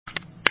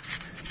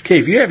Okay,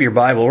 if you have your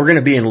Bible, we're going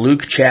to be in Luke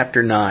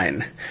chapter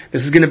 9.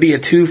 This is going to be a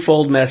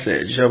twofold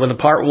message with a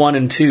part 1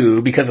 and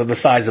 2 because of the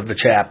size of the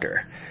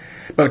chapter.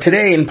 But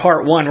today in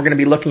part 1, we're going to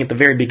be looking at the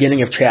very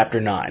beginning of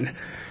chapter 9.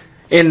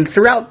 And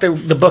throughout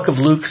the book of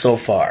Luke so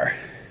far,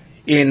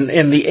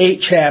 in the 8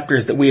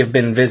 chapters that we have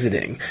been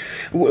visiting,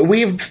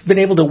 we've been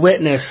able to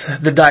witness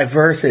the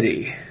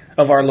diversity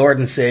of our Lord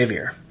and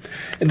Savior.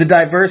 The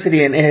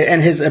diversity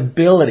and His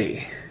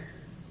ability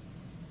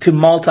to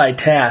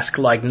multitask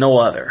like no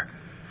other.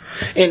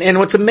 And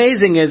what's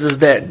amazing is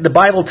that the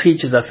Bible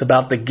teaches us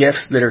about the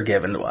gifts that are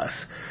given to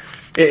us.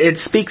 It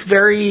speaks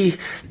very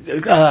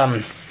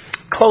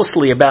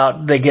closely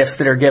about the gifts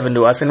that are given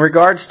to us in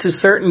regards to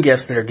certain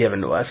gifts that are given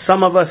to us.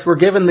 Some of us were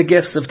given the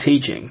gifts of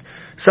teaching.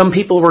 Some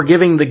people were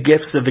given the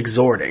gifts of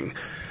exhorting.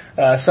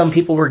 Some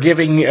people were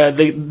given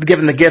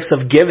the gifts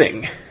of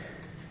giving.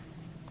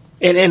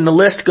 And the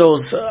list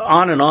goes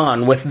on and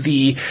on with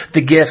the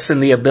gifts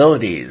and the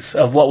abilities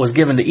of what was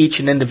given to each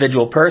and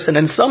individual person.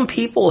 And some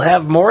people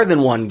have more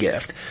than one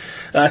gift.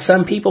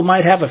 Some people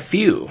might have a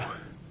few.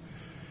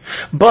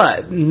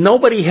 But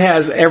nobody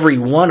has every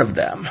one of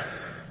them.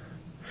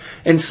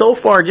 And so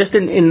far, just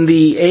in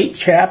the 8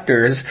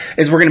 chapters,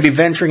 as we're going to be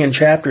venturing in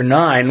chapter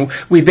 9,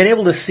 we've been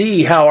able to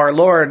see how our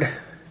Lord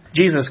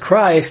Jesus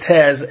Christ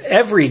has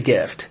every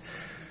gift.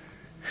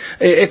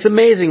 It's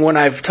amazing when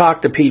I've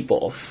talked to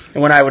people,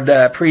 and when I would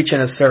preach in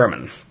a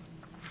sermon.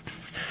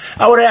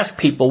 I would ask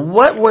people,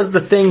 what was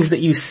the things that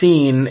you've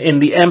seen in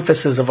the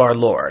emphasis of our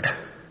Lord?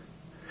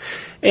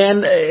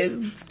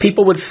 And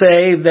people would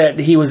say that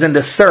He was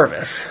into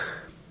service.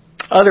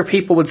 Other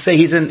people would say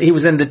He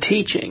was into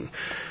teaching.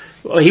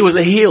 Well, He was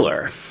a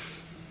healer.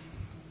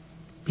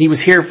 He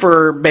was here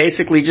for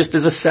basically just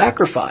as a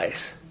sacrifice.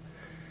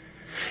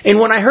 And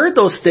when I heard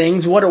those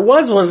things, what it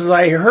was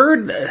I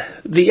heard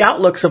the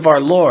outlooks of our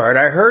Lord.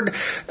 I heard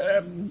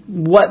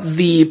what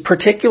the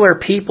particular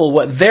people,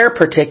 what their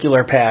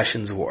particular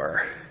passions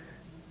were.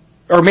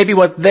 Or maybe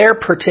what their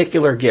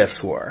particular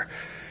gifts were.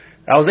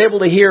 I was able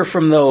to hear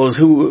from those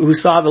who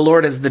saw the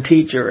Lord as the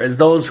teacher, as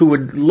those who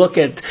would look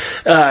at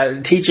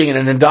teaching and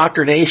an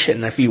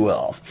indoctrination, if you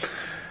will,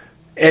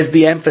 as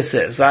the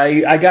emphasis.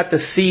 I got to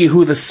see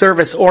who the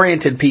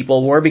service-oriented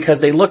people were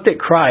because they looked at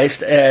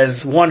Christ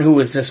as one who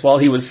was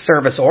he was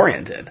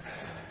service-oriented.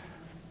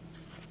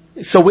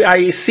 So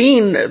I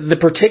seen the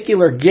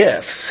particular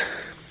gifts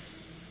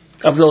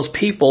of those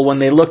people when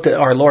they looked at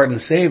our Lord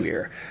and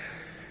Savior.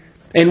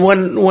 And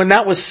when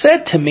that was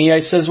said to me, I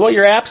says, well,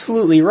 you're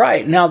absolutely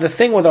right. Now, the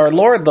thing with our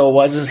Lord, though,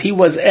 was He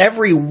was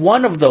every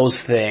one of those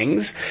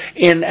things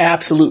in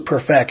absolute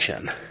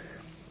perfection.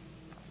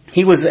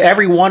 He was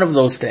every one of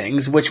those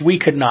things, which we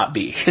could not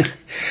be.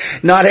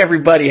 Not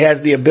everybody has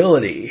the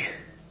ability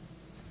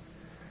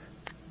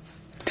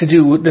to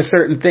do the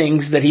certain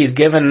things that He's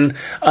given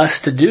us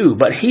to do.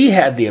 But He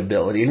had the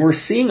ability, and we're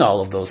seeing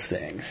all of those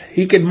things.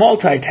 He could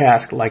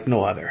multitask like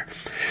no other.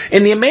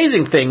 And the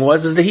amazing thing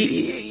was that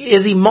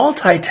He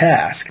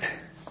multitasked.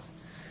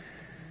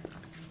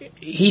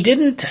 He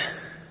didn't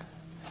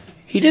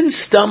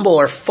stumble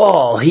or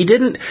fall. He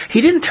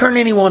didn't turn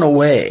anyone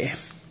away.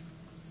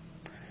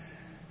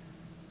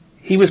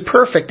 He was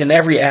perfect in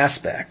every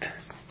aspect.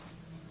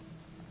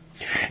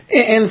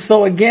 And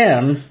so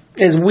again,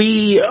 as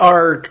we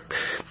are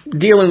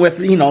dealing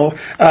with,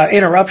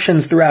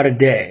 interruptions throughout a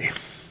day,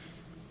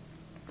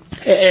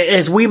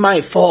 as we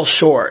might fall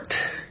short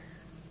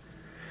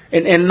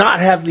and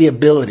not have the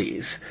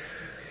abilities,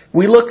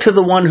 we look to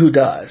the one who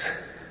does.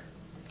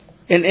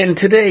 And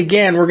today,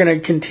 again, we're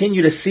going to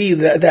continue to see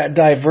that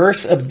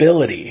diverse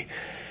ability.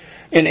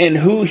 And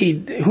who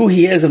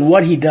he is and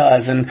what He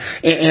does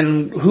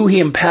and who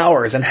He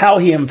empowers and how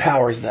He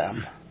empowers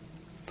them.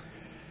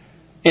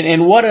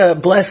 And what a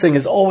blessing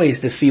is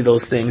always to see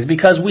those things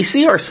because we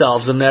see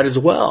ourselves in that as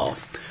well.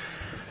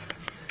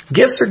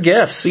 Gifts are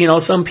gifts.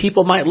 Some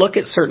people might look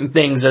at certain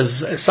things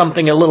as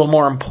something a little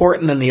more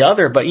important than the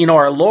other. But,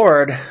 our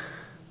Lord,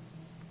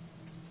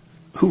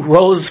 who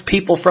rose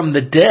people from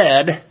the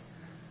dead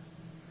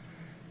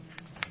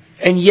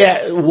and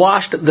yet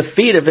washed the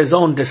feet of His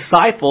own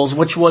disciples,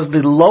 which was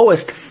the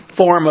lowest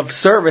form of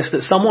service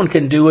that someone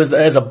can do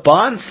as a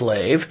bond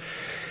slave,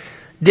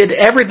 did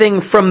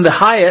everything from the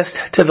highest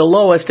to the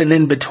lowest and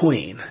in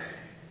between.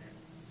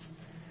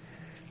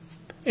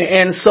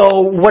 And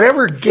so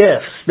whatever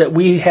gifts that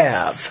we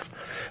have,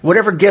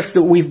 whatever gifts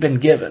that we've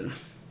been given,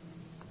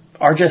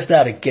 are just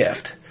that, a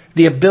gift.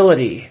 The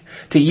ability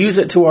to use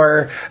it to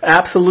our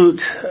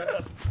absolute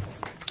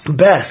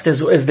best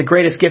is the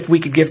greatest gift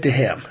we could give to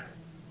Him.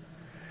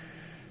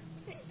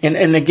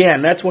 And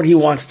again, that's what He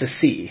wants to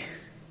see.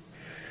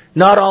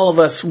 Not all of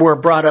us were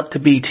brought up to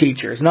be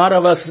teachers. Not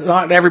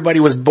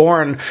everybody was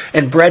born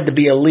and bred to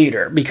be a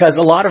leader. Because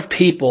a lot of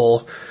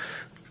people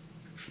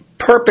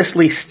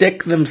purposely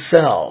stick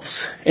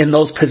themselves in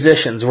those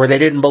positions where they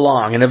didn't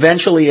belong. And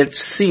eventually it's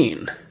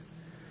seen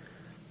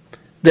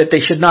that they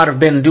should not have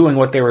been doing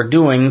what they were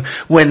doing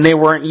when they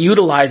weren't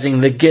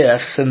utilizing the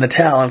gifts and the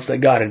talents that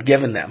God had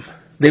given them.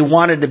 They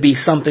wanted to be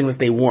something that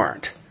they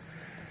weren't.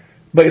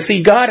 But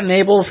see,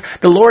 the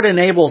Lord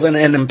enables and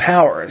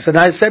empowers. And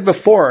I said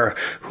before,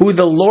 who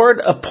the Lord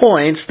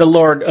appoints, the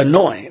Lord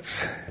anoints.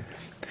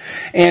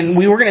 And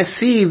we were going to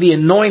see the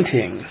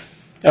anointing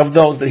of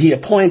those that He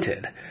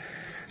appointed.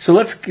 So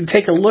let's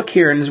take a look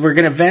here, and we're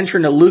going to venture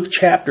into Luke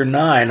chapter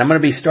 9. I'm going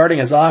to be starting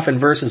us off in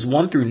verses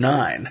 1 through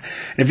 9. And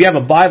if you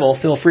have a Bible,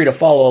 feel free to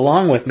follow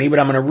along with me, but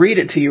I'm going to read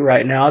it to you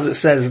right now as it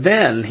says,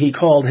 "Then He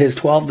called His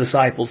 12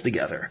 disciples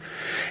together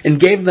and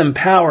gave them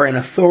power and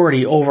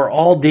authority over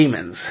all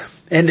demons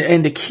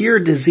and to cure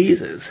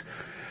diseases.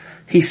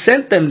 He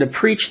sent them to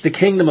preach the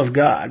kingdom of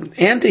God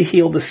and to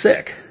heal the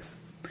sick.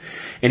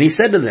 And He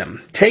said to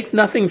them, 'Take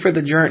nothing for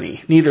the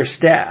journey, neither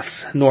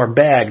staffs, nor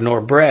bag,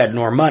 nor bread,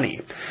 nor money,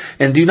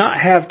 and do not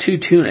have 2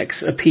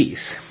 tunics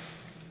apiece.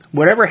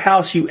 Whatever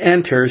house you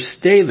enter,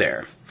 stay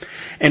there,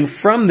 and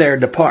from there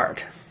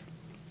depart.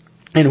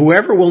 And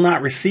whoever will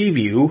not receive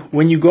you,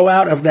 when you go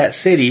out of that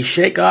city,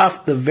 shake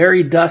off the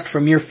very dust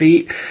from your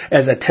feet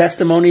as a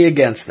testimony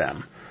against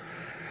them.'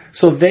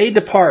 So they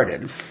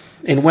departed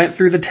and went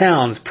through the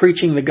towns,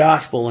 preaching the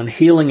gospel and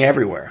healing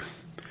everywhere.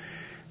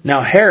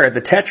 Now Herod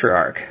the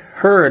Tetrarch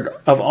heard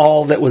of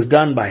all that was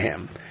done by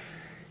him,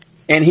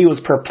 and he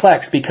was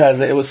perplexed because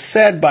it was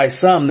said by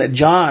some that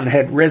John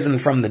had risen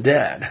from the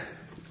dead,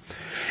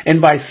 and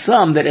by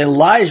some that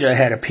Elijah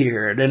had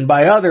appeared, and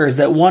by others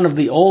that one of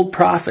the old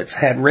prophets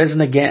had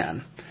risen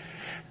again.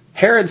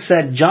 Herod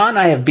said, 'John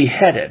I have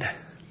beheaded,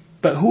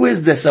 but who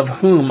is this of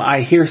whom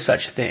I hear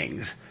such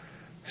things?'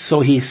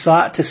 So he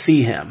sought to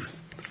see him."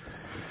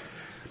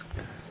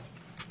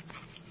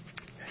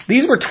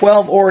 These were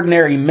 12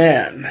 ordinary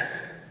men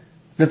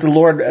that the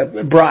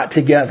Lord brought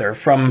together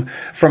from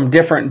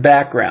different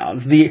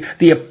backgrounds.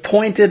 The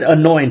appointed,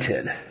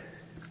 anointed.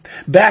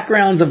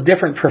 Backgrounds of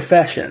different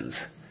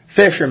professions.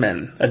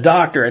 Fisherman, a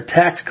doctor, a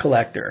tax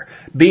collector,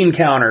 bean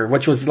counter,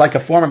 which was like a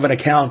form of an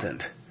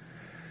accountant.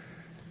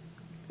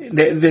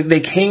 They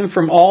came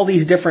from all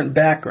these different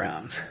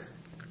backgrounds.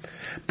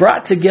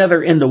 Brought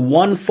together into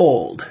one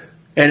fold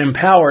and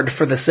empowered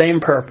for the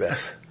same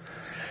purpose.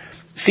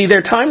 See,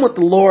 their time with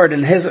the Lord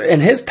and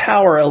His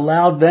power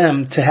allowed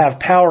them to have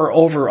power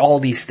over all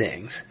these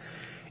things,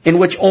 in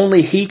which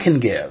only He can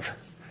give.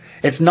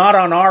 It's not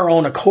on our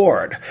own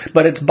accord,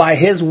 but it's by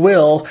His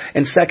will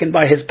and second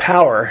by His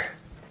power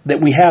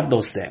that we have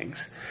those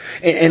things.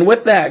 And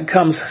with that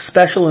comes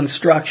special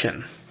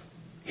instruction.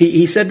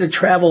 He said to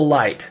travel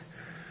light,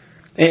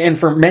 and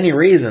for many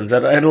reasons.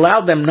 It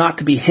allowed them not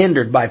to be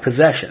hindered by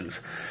possessions.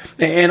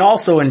 And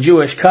also in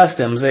Jewish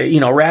customs,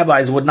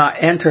 rabbis would not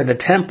enter the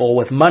temple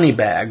with money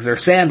bags or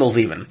sandals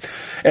even,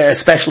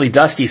 especially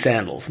dusty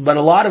sandals. But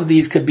a lot of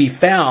these could be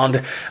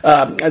found,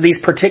 these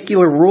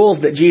particular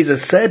rules that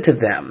Jesus said to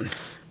them.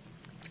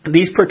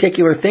 These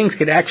particular things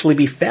could actually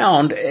be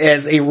found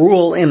as a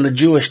rule in the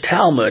Jewish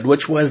Talmud,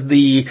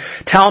 the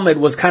Talmud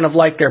was kind of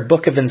like their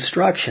book of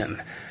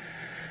instruction.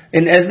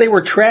 And as they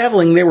were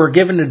traveling, they were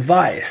given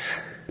advice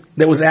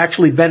that was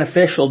actually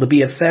beneficial to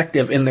be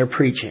effective in their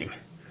preaching,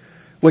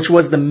 which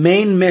was the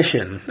main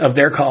mission of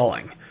their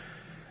calling.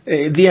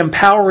 The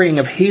empowering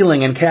of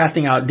healing and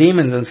casting out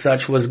demons and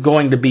such was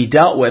going to be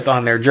dealt with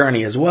on their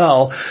journey as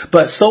well,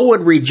 but so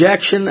would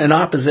rejection and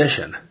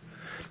opposition,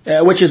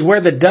 which is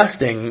where the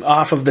dusting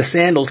off of the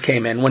sandals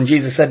came in when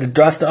Jesus said to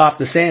dust off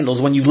the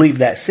sandals when you leave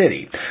that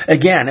city.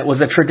 Again, it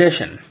was a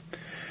tradition.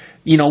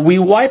 We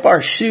wipe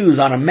our shoes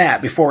on a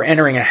mat before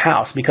entering a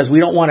house because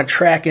we don't want to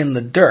track in the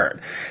dirt.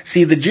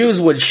 See, the Jews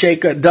would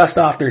shake dust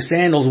off their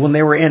sandals when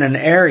they were in an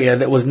area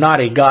that was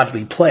not a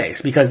godly place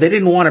because they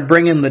didn't want to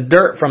bring in the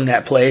dirt from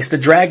that place to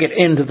drag it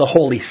into the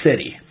holy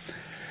city.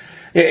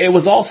 It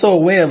was also a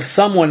way of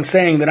someone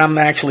saying that I'm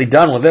actually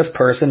done with this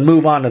person,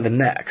 move on to the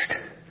next.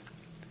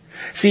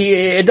 See,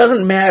 it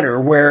doesn't matter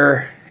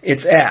where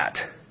it's at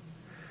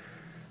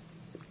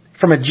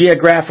from a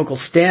geographical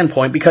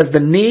standpoint, because the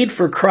need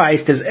for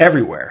Christ is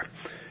everywhere.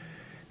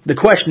 The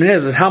question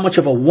is how much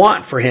of a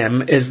want for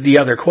Him is the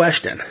other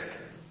question.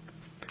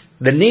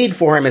 The need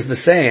for Him is the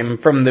same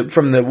from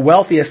the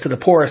wealthiest to the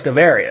poorest of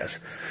areas.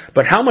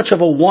 But how much of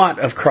a want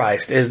of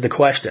Christ is the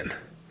question.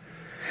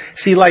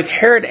 See, like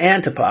Herod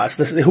Antipas,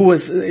 this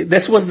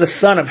was the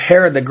son of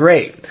Herod the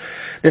Great.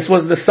 This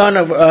was the son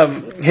of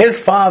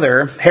his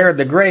father, Herod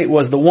the Great,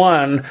 was the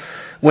one.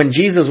 When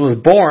Jesus was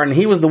born,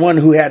 he was the one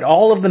who had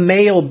all of the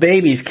male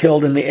babies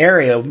killed in the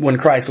area when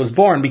Christ was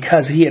born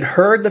because he had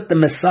heard that the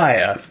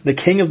Messiah, the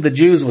King of the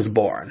Jews, was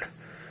born.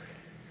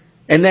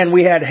 And then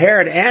we had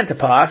Herod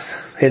Antipas,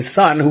 his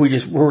son, who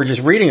we were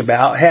just reading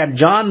about, had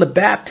John the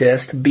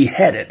Baptist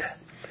beheaded.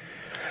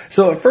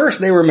 So at first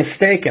they were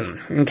mistaken.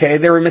 Okay,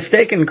 they were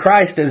mistaken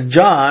Christ as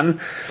John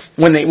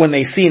when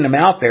they seen him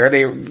out there.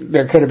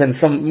 There could have been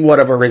somewhat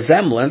of a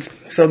resemblance.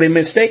 So they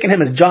mistaken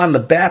him as John the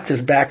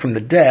Baptist back from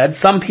the dead.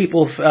 Some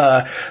people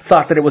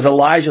thought that it was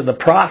Elijah the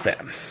prophet.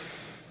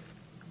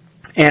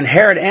 And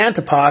Herod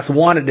Antipas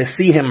wanted to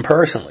see him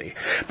personally,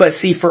 but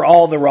see for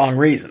all the wrong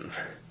reasons.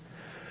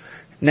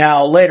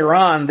 Now later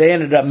on, he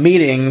ended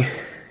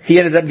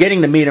up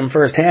getting to meet him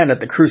firsthand at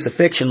the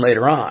crucifixion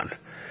later on.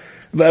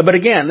 But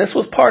again, this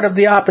was part of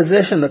the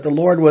opposition that the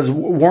Lord was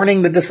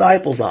warning the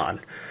disciples on.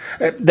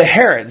 The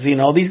Herods,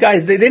 these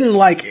guys, they didn't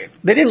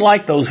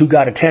like those who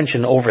got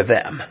attention over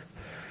them.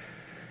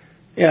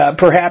 Yeah,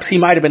 perhaps he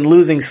might have been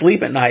losing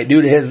sleep at night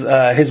due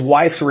to his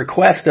wife's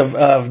request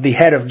of the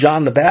head of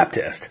John the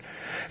Baptist.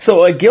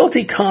 So a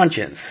guilty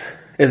conscience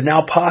is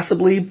now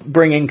possibly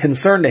bringing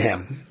concern to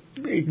him.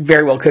 It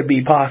very well could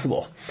be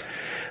possible.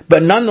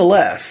 But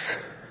nonetheless,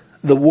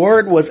 the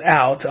word was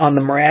out on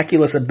the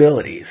miraculous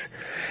abilities.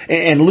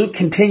 And Luke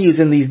continues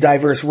in these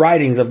diverse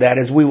writings of that,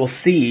 as we will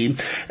see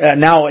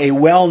now a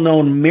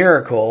well-known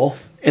miracle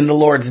in the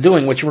Lord's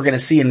doing, which we're going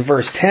to see in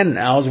verse 10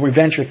 now as we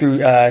venture through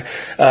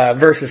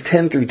verses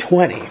 10 through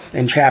 20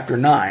 in chapter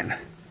 9.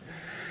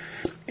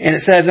 And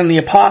it says, "And the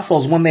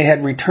apostles, when they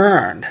had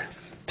returned,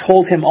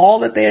 told him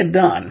all that they had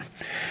done.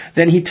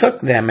 Then he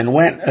took them and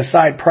went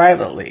aside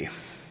privately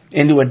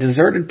into a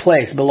deserted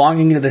place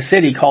belonging to the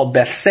city called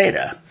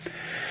Bethsaida.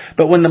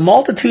 But when the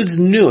multitudes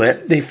knew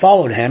it, they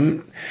followed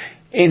him,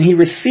 and he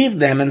received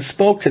them and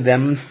spoke to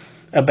them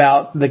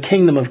about the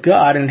kingdom of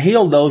God and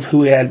healed those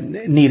who had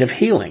need of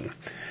healing.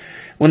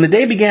 When the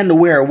day began to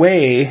wear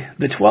away,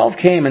 the 12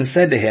 came and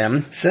said to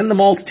him, 'Send the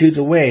multitudes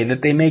away,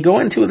 that they may go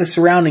into the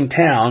surrounding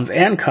towns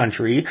and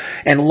country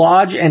and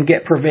lodge and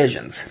get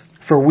provisions,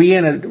 for we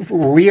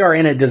are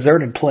in a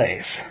deserted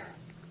place.'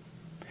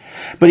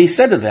 But he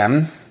said to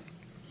them,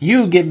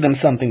 'You give them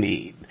something to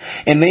eat.'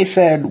 And they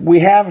said, 'We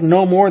have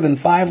no more than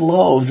 5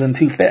 loaves and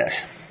 2 fish,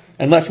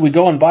 unless we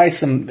go and buy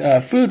some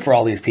food for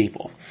all these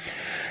people.'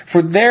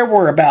 For there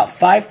were about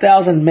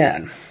 5,000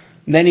 men.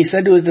 Then he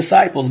said to his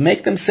disciples,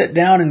 'Make them sit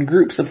down in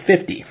groups of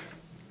 50.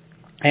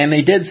 And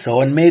they did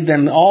so, and made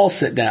them all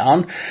sit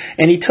down.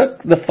 And he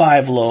took the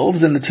 5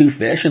 loaves and the 2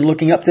 fish, and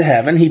looking up to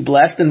heaven, he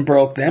blessed and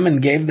broke them,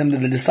 and gave them to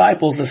the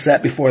disciples to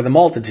set before the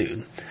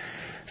multitude.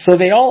 So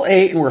they all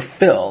ate and were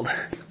filled,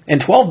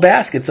 and 12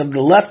 baskets of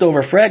the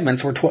leftover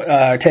fragments were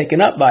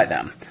taken up by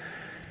them.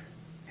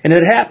 And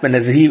it happened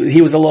as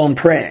he was alone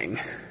praying,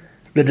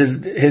 that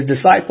his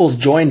disciples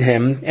joined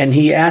him, and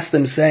he asked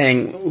them,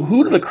 saying,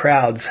 'Who do the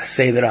crowds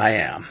say that I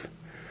am?'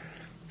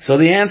 So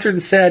they answered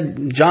and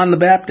said, 'John the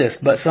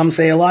Baptist, but some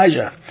say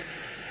Elijah,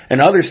 and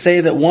others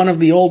say that one of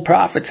the old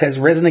prophets has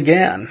risen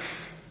again.'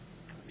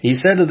 He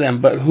said to them,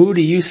 'But who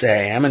do you say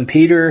I am?' And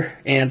Peter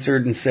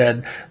answered and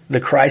said, 'The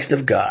Christ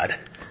of God.'"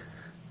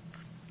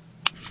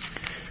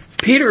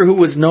 Peter, who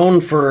was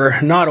known for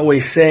not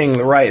always saying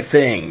the right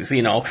things,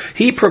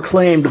 he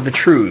proclaimed the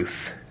truth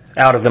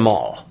out of them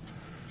all.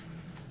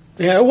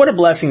 What a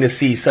blessing to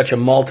see such a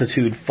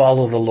multitude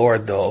follow the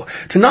Lord, though,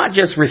 to not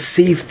just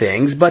receive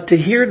things, but to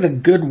hear the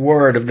good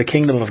word of the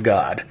kingdom of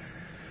God.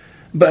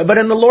 But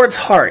in the Lord's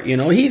heart,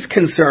 he's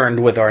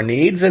concerned with our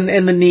needs and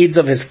the needs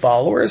of his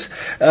followers.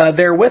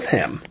 They're with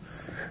him.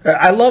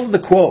 I love the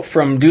quote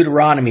from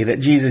Deuteronomy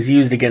that Jesus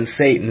used against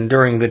Satan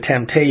during the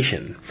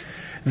temptation,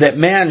 that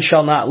man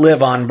shall not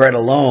live on bread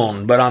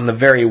alone, but on the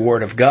very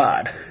word of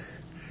God.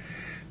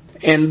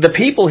 And the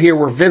people here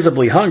were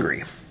visibly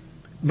hungry,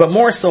 but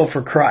more so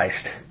for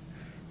Christ.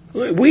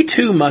 We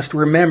too must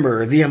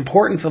remember the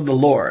importance of the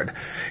Lord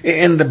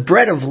and the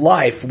bread of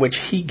life which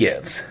he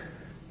gives.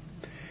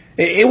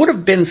 It would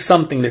have been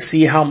something to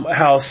see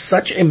how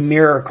such a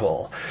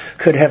miracle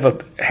could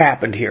have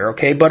happened here,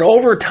 okay? But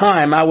over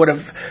time, I would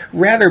have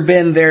rather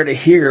been there to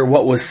hear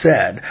what was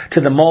said to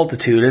the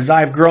multitude as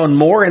I've grown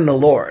more in the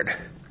Lord.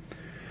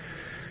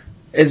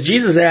 As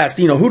Jesus asked,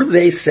 who do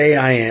they say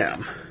I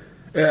am?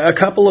 A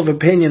couple of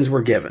opinions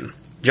were given.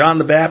 John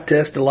the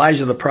Baptist,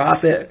 Elijah the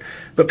prophet.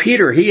 But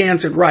Peter, he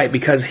answered right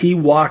because he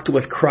walked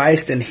with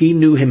Christ and he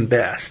knew him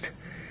best.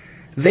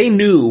 They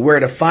knew where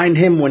to find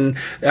him when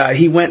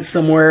he went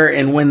somewhere,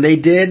 and when they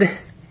did,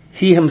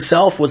 he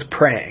himself was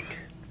praying.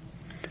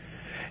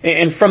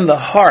 And from the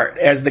heart,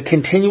 as the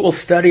continual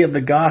study of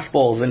the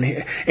Gospels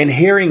and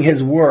hearing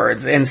his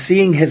words and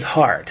seeing his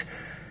heart,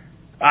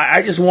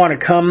 I just want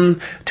to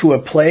come to a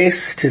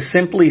place to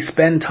simply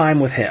spend time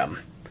with him.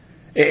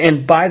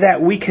 And by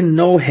that, we can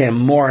know him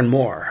more and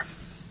more.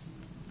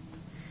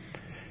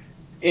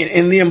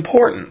 And the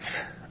importance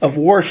of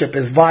worship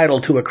is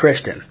vital to a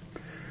Christian.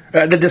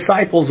 The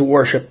disciples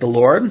worshiped the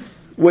Lord,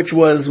 which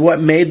was what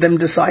made them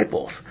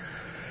disciples.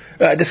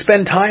 To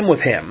spend time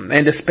with him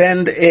and to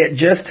spend it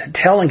just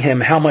telling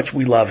him how much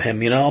we love him,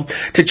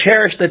 to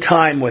cherish the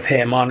time with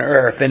him on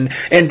earth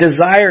and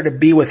desire to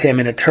be with him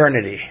in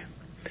eternity.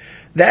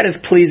 That is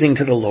pleasing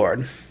to the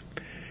Lord.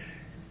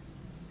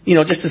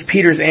 Just as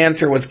Peter's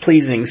answer was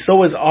pleasing,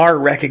 so is our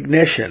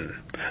recognition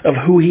of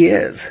who he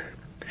is.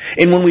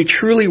 And when we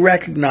truly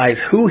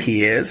recognize who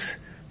he is,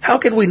 how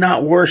could we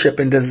not worship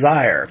and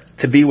desire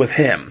to be with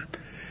him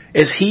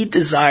as he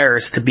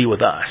desires to be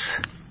with us?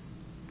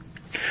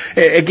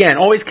 Again,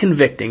 always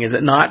convicting, is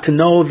it not, to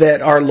know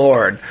that our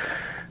Lord,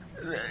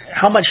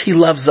 how much he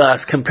loves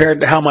us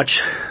compared to how much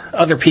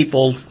other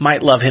people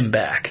might love him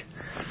back.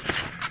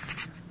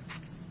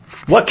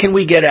 What can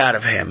we get out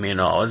of him,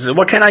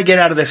 What can I get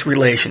out of this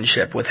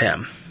relationship with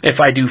him if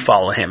I do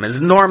follow him? Is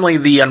normally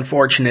the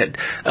unfortunate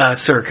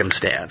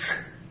circumstance.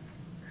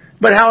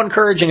 But how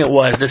encouraging it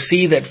was to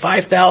see that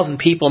 5,000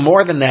 people,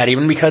 more than that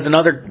even, because in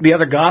the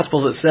other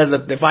Gospels it says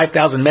that the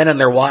 5,000 men and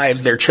their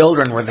wives, their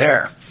children were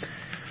there.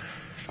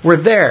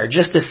 Were there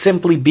just to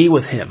simply be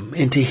with him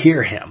and to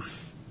hear him.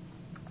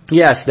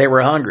 Yes, they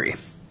were hungry.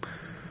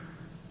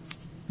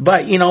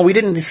 But, we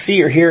didn't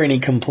see or hear any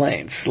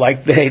complaints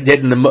like they did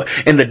in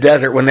the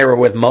desert when they were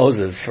with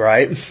Moses,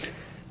 right?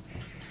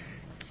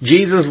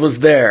 Jesus was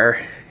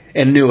there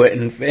and knew it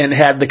and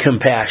had the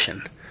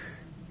compassion.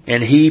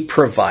 And he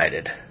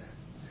provided.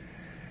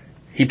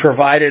 He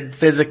provided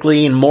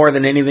physically, and more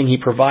than anything, he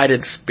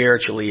provided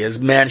spiritually. As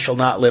man shall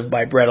not live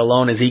by bread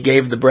alone, as he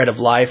gave the bread of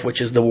life,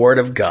 which is the word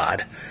of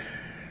God.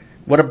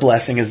 What a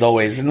blessing as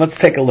always. And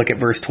let's take a look at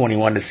verse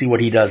 21 to see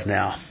what he does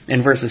now.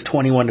 In verses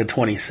 21 to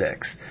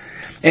 26.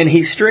 And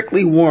he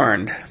strictly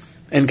warned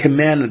and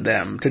commanded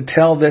them to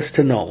tell this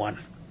to no one,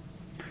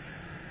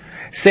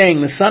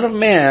 saying, the Son of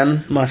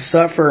Man must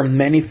suffer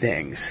many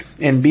things,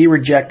 and be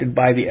rejected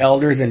by the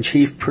elders and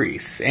chief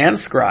priests and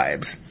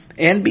scribes,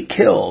 and be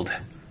killed,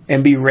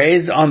 and be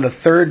raised on the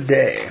third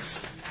day.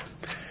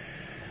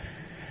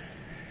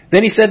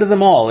 Then he said to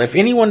them all, if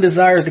anyone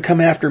desires to come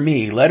after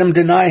me, let him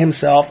deny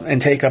himself and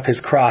take up his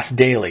cross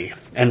daily,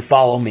 and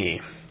follow me.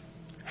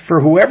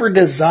 For whoever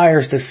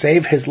desires to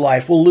save his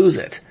life will lose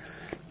it,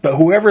 but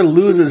whoever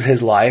loses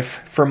his life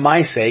for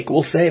my sake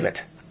will save it.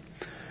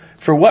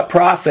 For what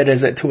profit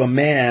is it to a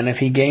man if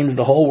he gains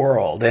the whole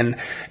world, and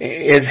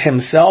is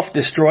himself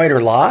destroyed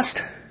or lost?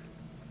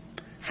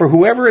 For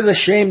whoever is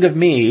ashamed of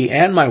me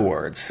and my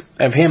words,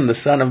 of him the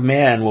Son of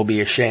Man will be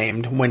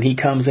ashamed when he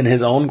comes in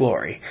his own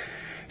glory,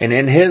 and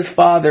in his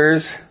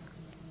Father's,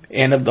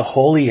 and of the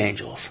holy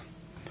angels.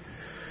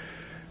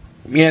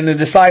 And the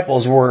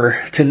disciples were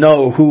to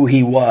know who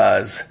he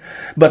was,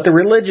 but the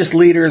religious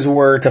leaders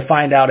were to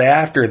find out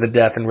after the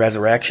death and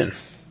resurrection.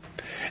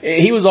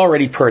 He was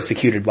already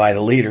persecuted by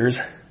the leaders,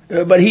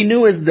 but he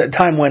knew as the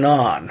time went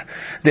on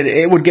that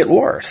it would get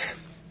worse.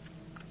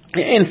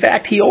 In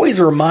fact, he always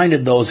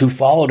reminded those who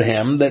followed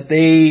him that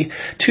they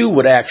too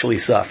would actually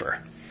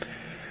suffer.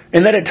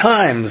 And that at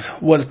times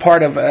was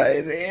part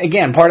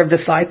of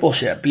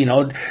discipleship,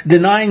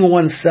 denying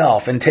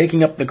oneself and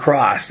taking up the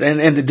cross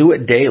and to do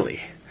it daily.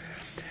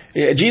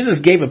 Jesus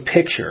gave a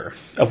picture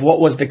of what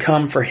was to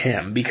come for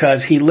him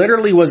because he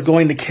literally was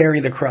going to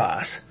carry the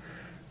cross.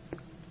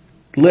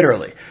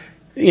 Literally.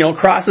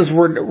 Crosses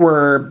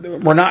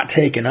were not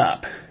taken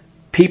up.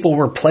 People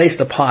were placed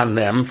upon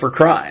them for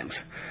crimes.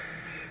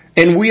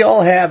 And we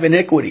all have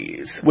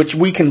iniquities, which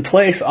we can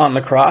place on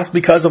the cross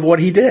because of what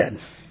he did.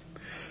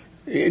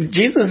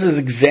 Jesus'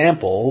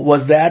 example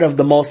was that of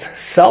the most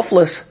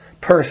selfless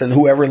person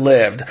who ever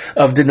lived,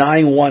 of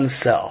denying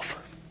oneself.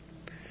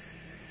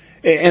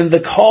 And the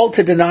call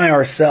to deny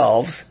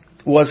ourselves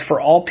was for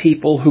all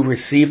people who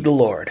received the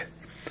Lord.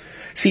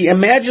 See,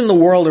 imagine the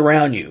world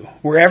around you,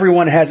 where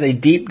everyone has a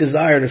deep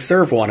desire to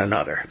serve one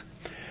another,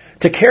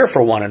 to care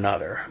for one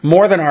another,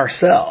 more than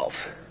ourselves.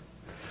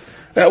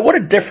 What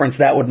a difference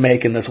that would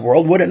make in this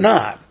world, would it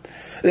not?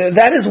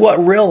 That is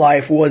what real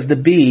life was to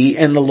be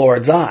in the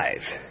Lord's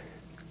eyes.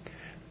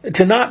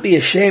 To not be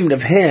ashamed of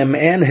him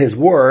and his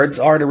words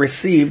are to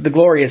receive the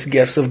glorious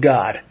gifts of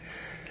God.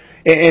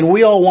 And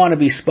we all want to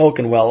be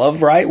spoken well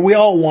of, right? We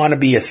all want to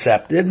be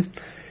accepted.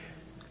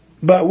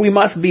 But we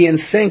must be in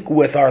sync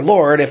with our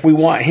Lord if we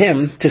want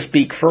him to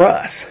speak for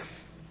us.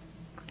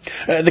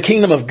 The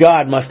kingdom of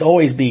God must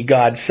always be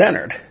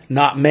God-centered,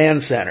 not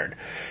man-centered.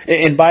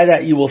 And by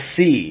that you will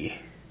see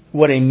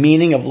what a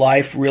meaning of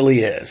life really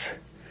is.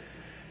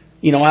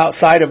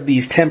 Outside of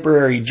these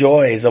temporary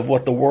joys of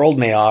what the world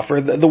may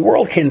offer, the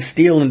world can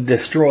steal and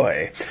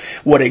destroy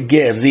what it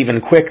gives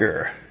even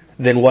quicker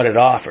than what it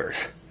offers.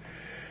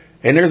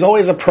 And there's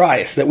always a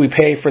price that we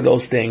pay for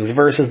those things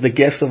versus the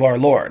gifts of our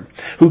Lord,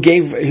 who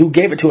gave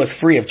it to us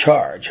free of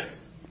charge.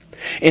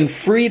 And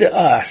free to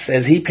us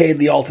as he paid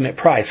the ultimate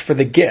price for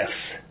the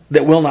gifts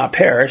that will not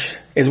perish,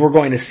 as we're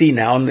going to see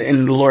now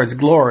in the Lord's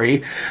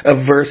glory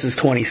of verses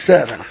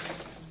 27.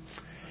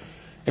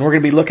 And we're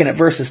going to be looking at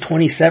verses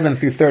 27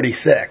 through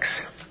 36.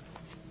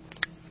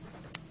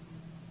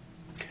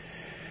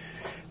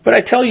 But I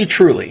tell you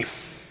truly,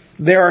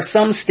 there are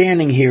some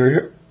standing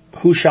here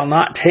who shall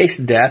not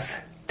taste death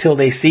till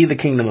they see the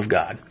kingdom of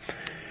God.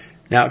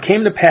 Now it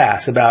came to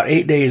pass about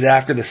 8 days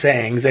after the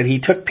sayings that he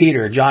took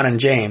Peter, John, and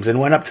James and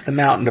went up to the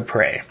mountain to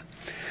pray.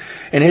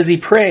 And as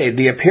he prayed,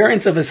 the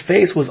appearance of his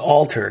face was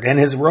altered, and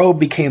his robe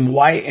became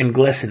white and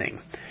glistening.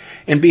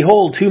 And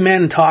behold, 2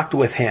 men talked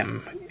with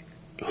him,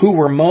 who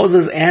were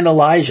Moses and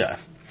Elijah,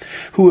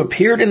 who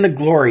appeared in the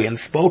glory and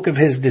spoke of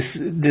his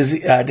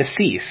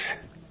decease,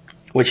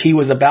 which he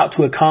was about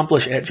to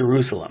accomplish at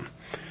Jerusalem.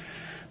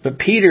 But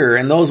Peter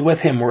and those with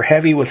him were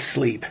heavy with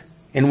sleep.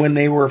 And when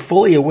they were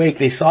fully awake,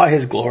 they saw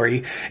his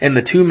glory and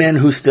the 2 men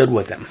who stood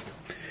with him.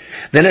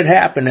 Then it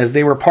happened, as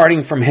they were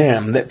parting from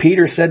him, that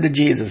Peter said to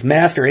Jesus,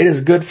 Master, it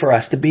is good for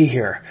us to be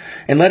here.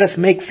 And let us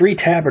make 3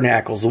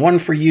 tabernacles, one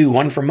for you,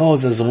 one for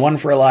Moses, and one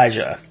for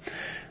Elijah.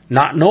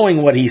 Not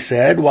knowing what he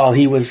said, while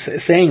he was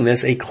saying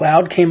this, a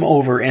cloud came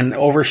over and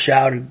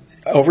overshadowed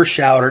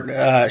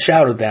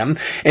overshadowed them,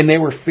 and they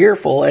were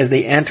fearful as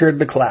they entered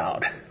the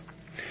cloud.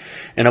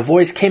 And a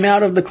voice came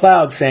out of the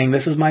cloud saying,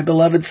 "This is my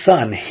beloved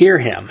Son, hear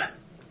him."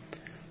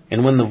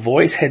 And when the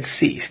voice had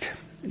ceased,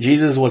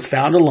 Jesus was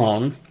found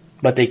alone,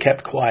 but they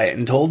kept quiet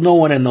and told no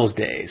one in those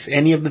days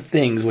any of the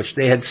things which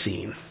they had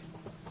seen.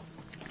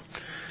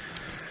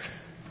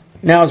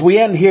 Now, as we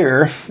end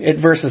here at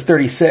verses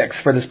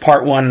 36 for this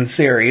part 1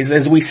 series,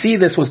 as we see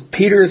this was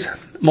Peter's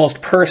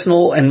most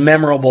personal and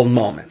memorable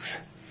moments.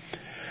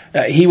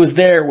 He was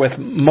there with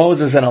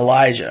Moses and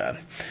Elijah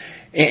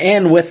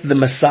and with the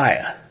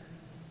Messiah.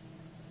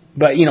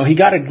 But, he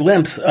got a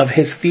glimpse of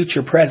his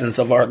future presence,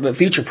 the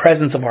future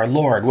presence of our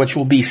Lord, which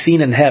will be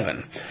seen in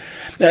heaven.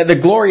 The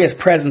glorious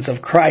presence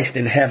of Christ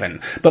in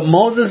heaven. But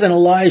Moses and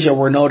Elijah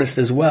were noticed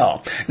as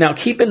well. Now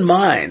keep in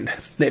mind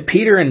that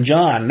Peter and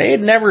John, they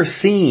had never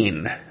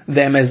seen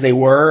them as they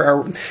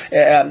were.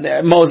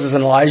 Moses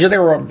and Elijah, they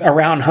were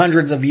around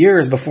hundreds of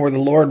years before the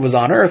Lord was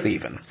on earth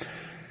even.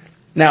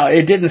 Now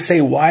it didn't say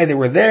why they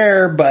were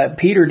there, but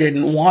Peter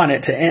didn't want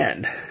it to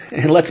end.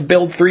 And let's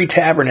build 3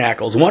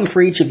 tabernacles, one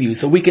for each of you,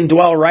 so we can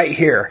dwell right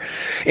here.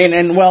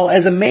 And well,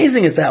 as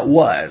amazing as that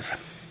was,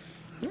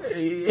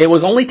 it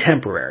was only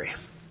temporary.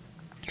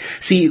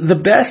 See, the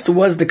best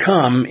was to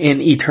come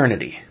in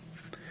eternity.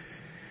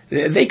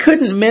 They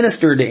couldn't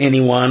minister to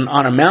anyone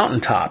on a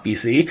mountaintop, you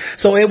see,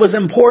 so it was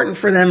important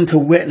for them to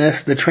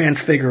witness the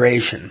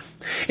transfiguration.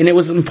 And it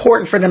was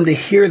important for them to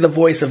hear the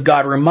voice of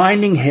God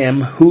reminding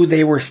him who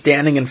they were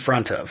standing in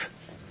front of.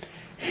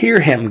 Hear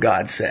him,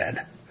 God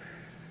said.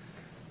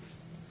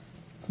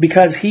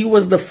 Because he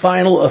was the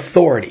final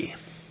authority.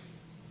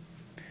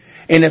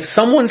 And if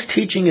someone's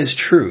teaching is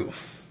true,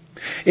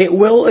 it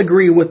will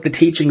agree with the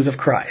teachings of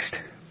Christ.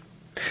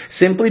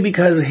 Simply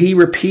because he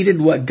repeated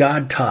what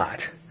God taught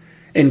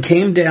and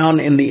came down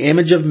in the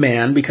image of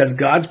man, because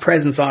God's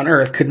presence on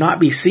earth could not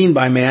be seen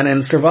by man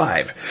and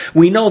survive.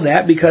 We know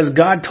that because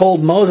God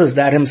told Moses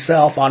that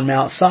himself on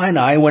Mount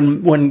Sinai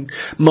when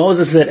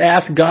Moses had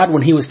asked God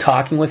when he was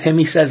talking with him,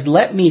 he says,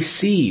 "Let me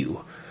see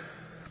you.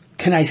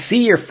 Can I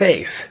see your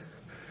face?"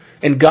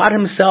 And God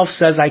himself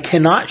says, "I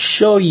cannot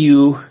show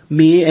you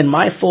me in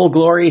my full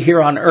glory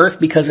here on earth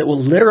because it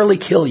will literally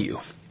kill you."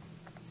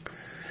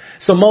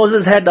 So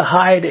Moses had to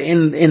hide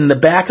in the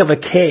back of a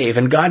cave,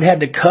 and God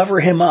had to cover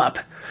him up.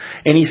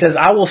 And he says,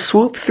 "I will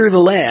swoop through the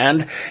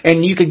land,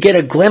 and you could get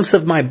a glimpse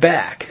of my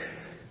back."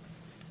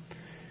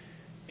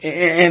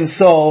 And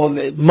so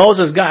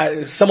Moses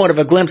got somewhat of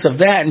a glimpse of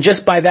that, and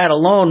just by that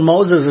alone,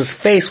 Moses'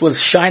 face was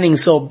shining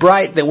so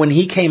bright that when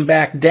he came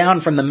back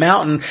down from the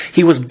mountain,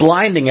 he was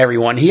blinding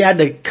everyone. He had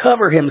to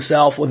cover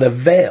himself with a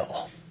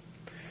veil.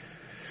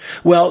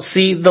 Well,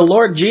 see, the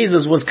Lord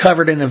Jesus was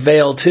covered in a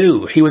veil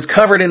too. He was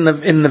covered in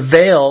the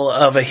veil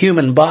of a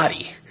human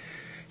body.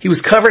 He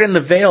was covered in the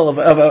veil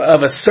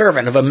of a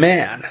servant, of a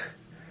man,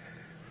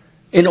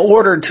 in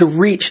order to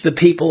reach the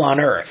people on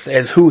earth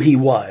as who he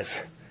was.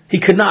 He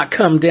could not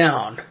come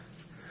down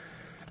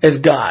as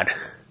God.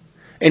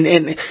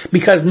 And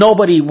because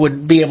nobody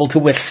would be able to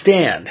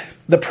withstand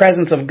the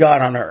presence of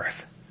God on earth.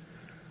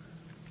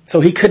 So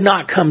he could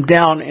not come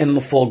down in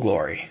the full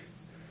glory.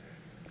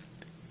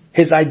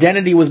 His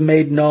identity was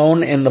made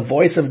known, and the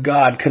voice of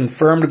God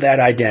confirmed that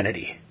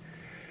identity.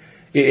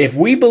 If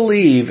we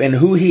believe in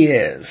who he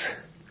is,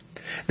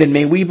 then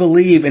may we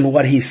believe in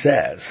what he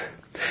says.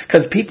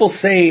 Because people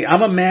say,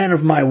 "I'm a man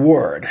of my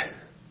word."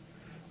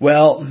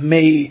 Well,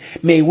 may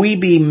we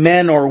be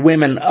men or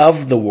women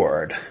of the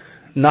Word,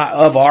 not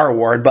of our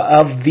Word, but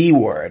of the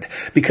Word,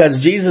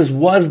 because Jesus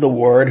was the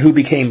Word who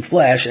became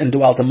flesh and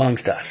dwelt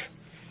amongst us.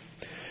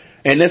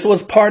 And this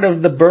was part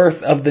of the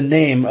birth of the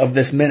name of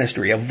this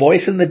ministry, a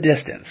voice in the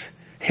distance,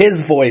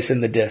 his voice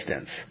in the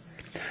distance,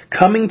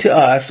 coming to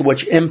us,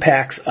 which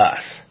impacts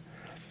us.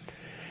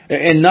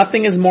 And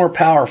nothing is more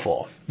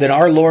powerful than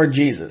our Lord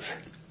Jesus.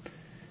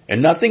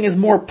 And nothing is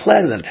more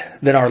pleasant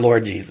than our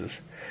Lord Jesus.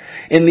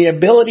 And the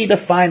ability to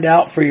find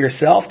out for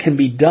yourself can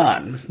be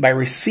done by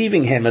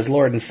receiving him as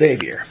Lord and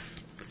Savior.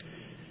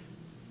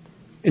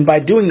 And by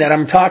doing that,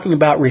 I'm talking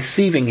about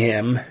receiving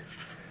him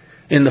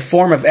in the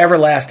form of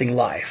everlasting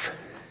life.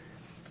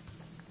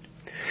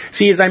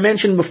 See, as I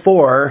mentioned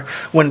before,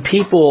 when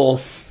people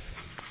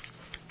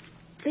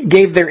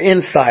gave their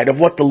insight of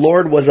what the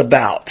Lord was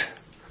about,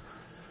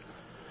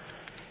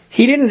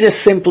 he didn't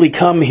just simply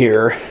come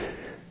here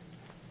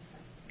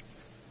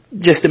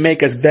just to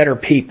make us better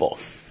people.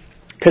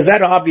 Because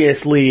that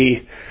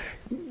obviously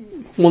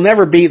will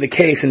never be the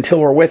case until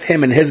we're with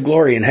him in his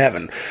glory in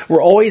heaven.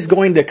 We're always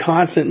going to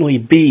constantly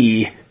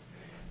be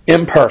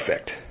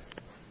imperfect.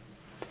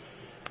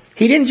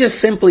 He didn't just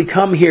simply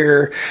come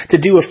here to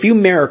do a few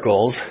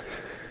miracles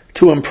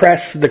to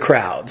impress the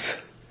crowds.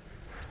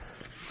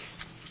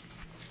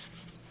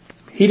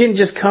 He didn't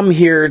just come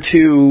here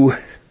to,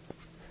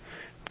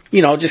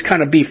 just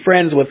kind of be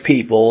friends with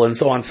people and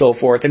so on and so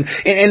forth. And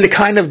to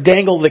kind of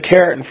dangle the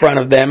carrot in front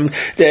of them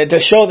to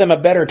show them a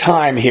better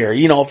time here.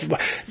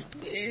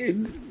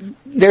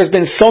 There's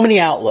been so many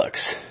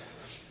outlooks.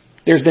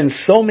 There's been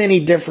so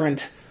many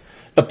different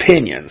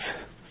opinions.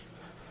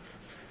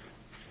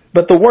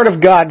 But the Word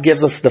of God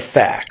gives us the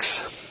facts.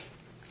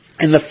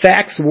 And the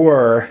facts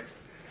were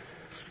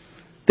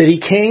that He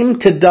came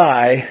to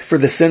die for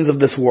the sins of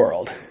this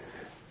world.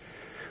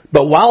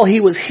 But while He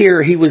was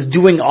here, He was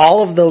doing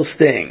all of those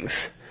things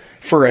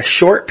for a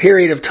short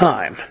period of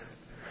time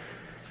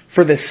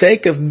for the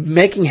sake of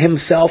making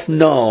Himself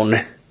known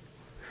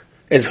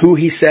as who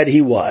He said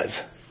He was.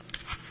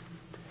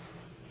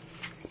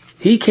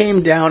 He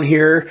came down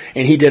here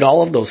and He did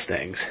all of those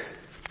things.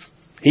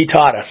 He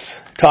taught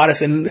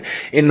us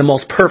in the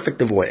most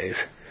perfect of ways.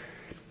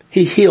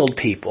 He healed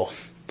people.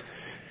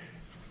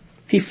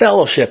 He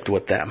fellowshiped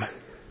with them.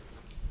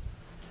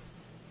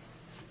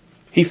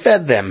 He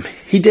fed them.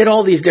 He did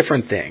all these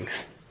different things.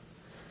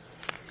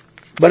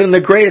 But in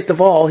the greatest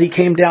of all, He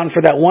came down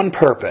for that one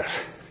purpose,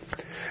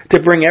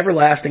 to bring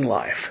everlasting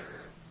life.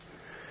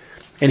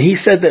 And He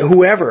said that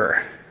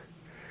whoever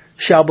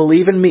shall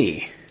believe in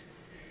Me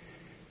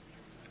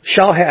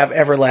shall have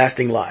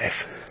everlasting life.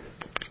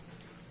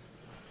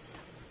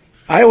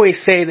 I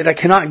always say that I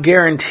cannot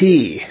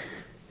guarantee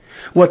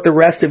what the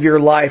rest of your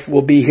life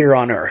will be here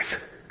on earth.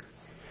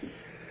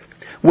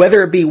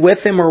 Whether it be with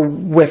Him or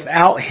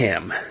without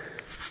Him,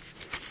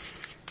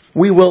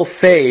 we will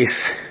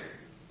face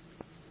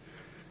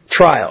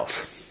trials.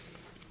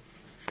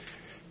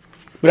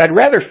 But I'd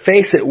rather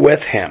face it with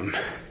Him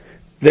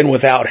than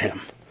without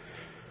Him.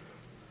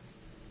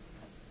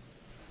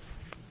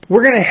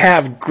 We're going to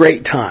have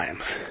great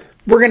times.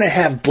 We're going to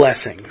have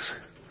blessings.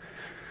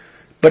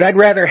 But I'd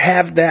rather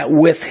have that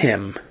with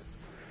Him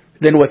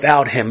than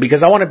without Him,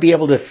 because I want to be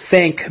able to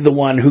thank the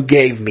one who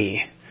gave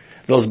me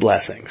those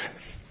blessings.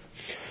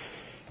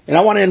 And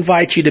I want to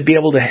invite you to be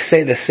able to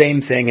say the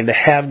same thing and to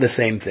have the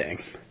same thing.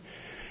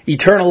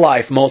 Eternal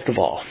life, most of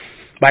all,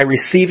 by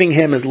receiving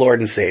Him as Lord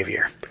and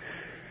Savior.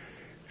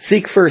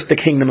 Seek first the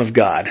kingdom of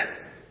God,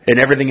 and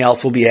everything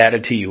else will be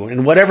added to you.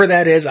 And whatever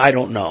that is, I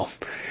don't know.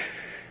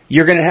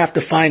 You're going to have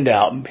to find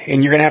out,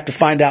 and you're going to have to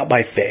find out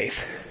by faith.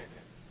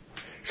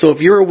 So if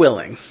you're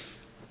willing,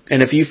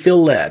 and if you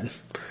feel led,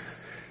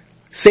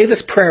 say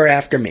this prayer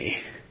after me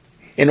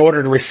in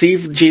order to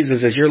receive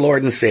Jesus as your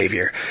Lord and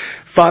Savior.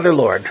 Father,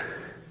 Lord,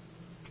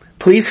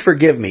 please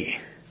forgive me.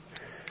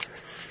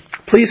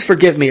 Please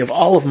forgive me of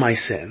all of my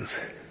sins.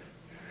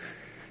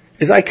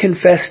 As I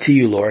confess to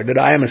you, Lord, that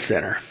I am a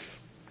sinner.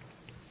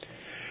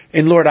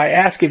 And Lord, I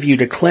ask of you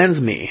to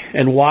cleanse me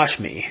and wash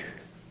me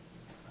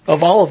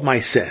of all of my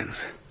sins.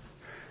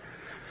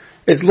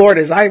 As Lord,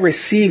 as I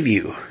receive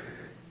you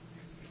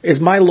as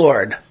my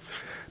Lord,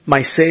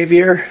 my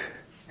Savior,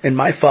 and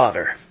my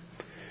Father.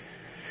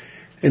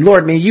 And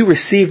Lord, may you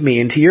receive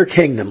me into your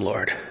kingdom,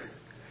 Lord,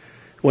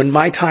 when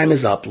my time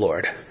is up,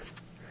 Lord.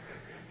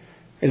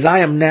 As I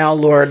am now,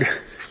 Lord,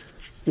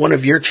 one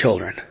of your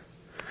children,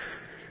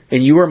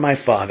 and you are my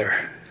Father.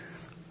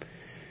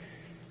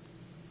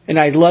 And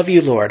I love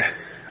you, Lord,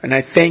 and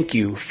I thank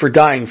you for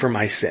dying for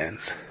my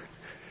sins.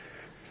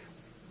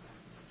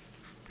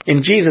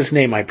 In Jesus'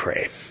 name I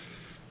pray.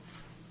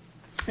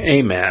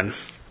 Amen.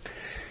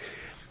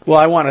 Well,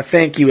 I want to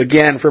thank you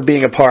again for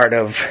being a part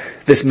of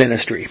this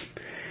ministry.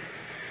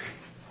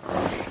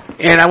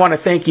 And I want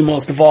to thank you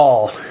most of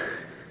all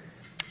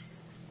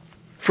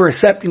for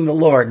accepting the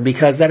Lord,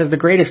 because that is the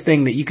greatest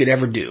thing that you could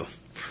ever do.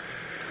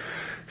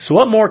 So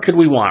what more could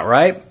we want,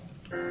 right?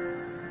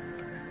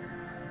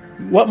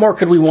 What more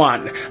could we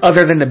want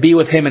other than to be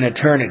with Him in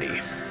eternity,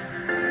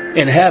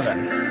 in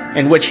heaven,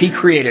 in which He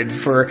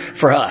created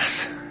for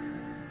us?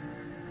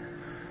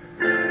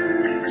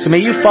 So may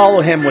you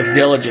follow Him with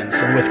diligence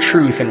and with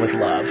truth and with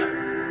love.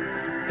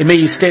 And may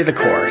you stay the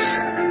course.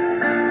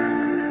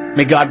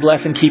 May God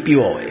bless and keep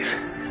you always.